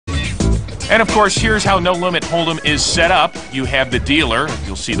And of course, here's how No Limit Hold'em is set up. You have the dealer.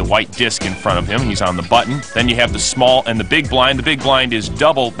 You'll see the white disc in front of him. He's on the button. Then you have the small and the big blind. The big blind is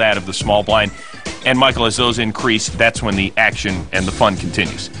double that of the small blind. And Michael, as those increase, that's when the action and the fun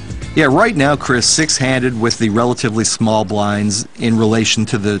continues. Yeah, right now, Chris, six-handed with the relatively small blinds in relation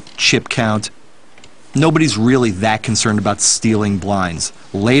to the chip count. Nobody's really that concerned about stealing blinds.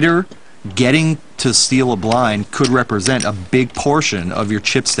 Later, getting to steal a blind could represent a big portion of your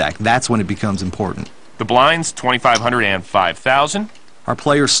chip stack. That's when it becomes important. The blinds, 2,500 and 5,000. Our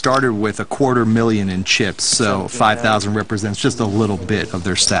players started with $250,000 in chips, so 5,000 represents just a little bit of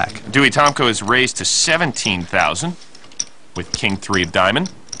their stack. Dewey Tomko is raised to 17,000 with King 3 of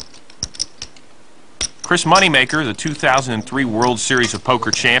diamond. Chris Moneymaker, the 2003 World Series of Poker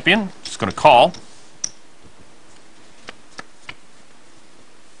champion, is going to call.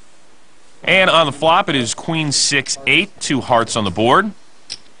 And on the flop, it is Queen 6-8, 2 hearts on the board.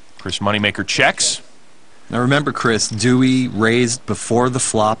 Chris Moneymaker checks. Now remember, Chris, Dewey raised before the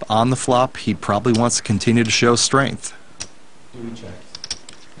flop. On the flop, he probably wants to continue to show strength. Dewey checks.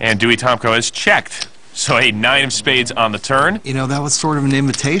 And Dewey Tomko has checked. So a 9 of spades on the turn. You know, that was sort of an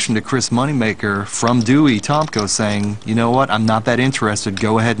invitation to Chris Moneymaker from Dewey Tomko saying, you know what, I'm not that interested.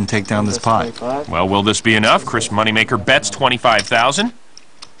 Go ahead and take down this pot. Well, will this be enough? Chris Moneymaker bets 25,000.